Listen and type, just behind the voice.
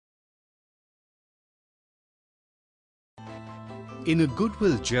In a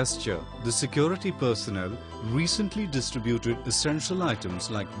goodwill gesture, the security personnel recently distributed essential items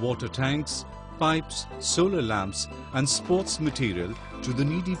like water tanks, pipes, solar lamps and sports material to the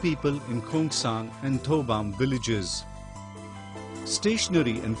needy people in Khongsang and Thobam villages.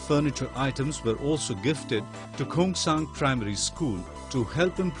 Stationery and furniture items were also gifted to Khongsang Primary School to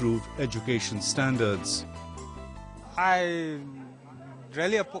help improve education standards. I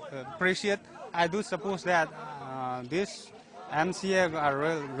really appreciate. I do suppose that this MCA are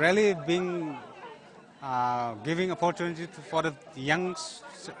really being giving opportunity for the young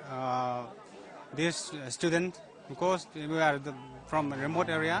this student, because we are from a remote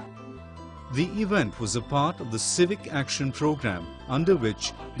area. The event was a part of the Civic Action Program, under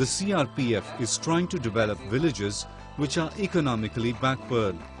which the CRPF is trying to develop villages which are economically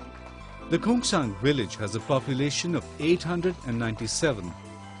backward. The Khongsang village has a population of 897.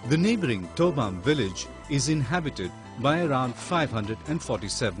 The neighbouring Thobam village is inhabited by around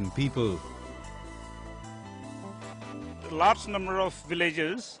 547 people. A large number of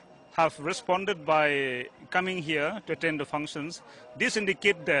villagers have responded by coming here to attend the functions. This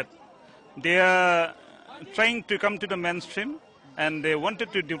indicates that they are trying to come to the mainstream and they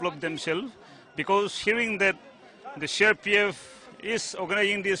wanted to develop themselves, because hearing that the CRPF is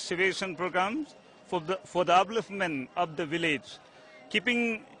organizing these civilization programs for the upliftment of the village.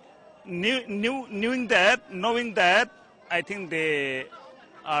 Knowing that, I think they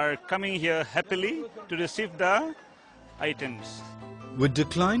are coming here happily to receive the items. With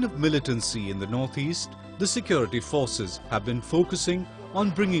decline of militancy in the northeast, the security forces have been focusing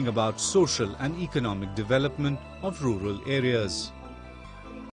on bringing about social and economic development of rural areas.